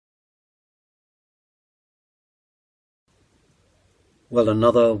Well,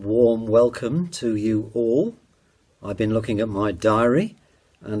 another warm welcome to you all. I've been looking at my diary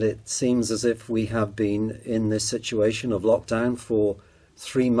and it seems as if we have been in this situation of lockdown for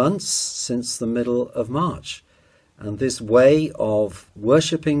 3 months since the middle of March. And this way of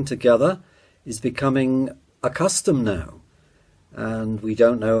worshipping together is becoming a custom now. And we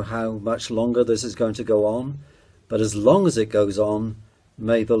don't know how much longer this is going to go on, but as long as it goes on,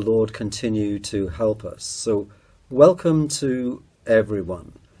 may the Lord continue to help us. So welcome to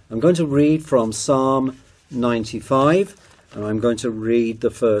everyone. I'm going to read from Psalm 95 and I'm going to read the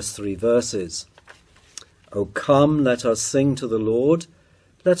first 3 verses. O come, let us sing to the Lord.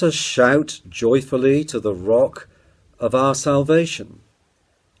 Let us shout joyfully to the rock of our salvation.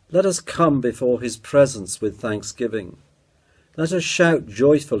 Let us come before his presence with thanksgiving. Let us shout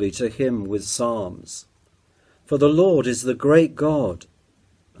joyfully to him with psalms. For the Lord is the great God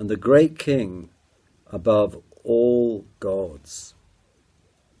and the great King above all gods.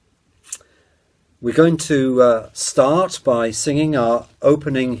 We're going to start by singing our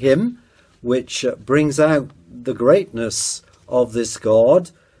opening hymn, which brings out the greatness of this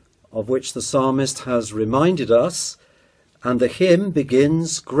God, of which the psalmist has reminded us. And the hymn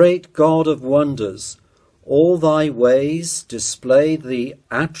begins, Great God of wonders, all thy ways display the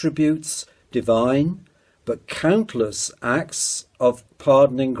attributes divine, but countless acts of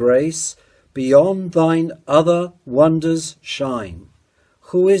pardoning grace beyond thine other wonders shine.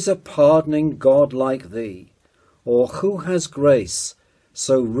 Who is a pardoning God like thee? Or who has grace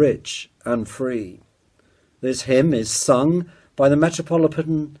so rich and free? This hymn is sung by the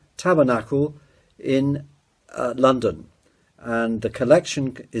Metropolitan Tabernacle in London, and the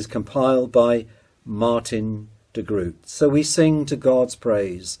collection is compiled by Martin de Groot. So we sing to God's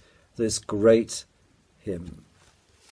praise this great hymn.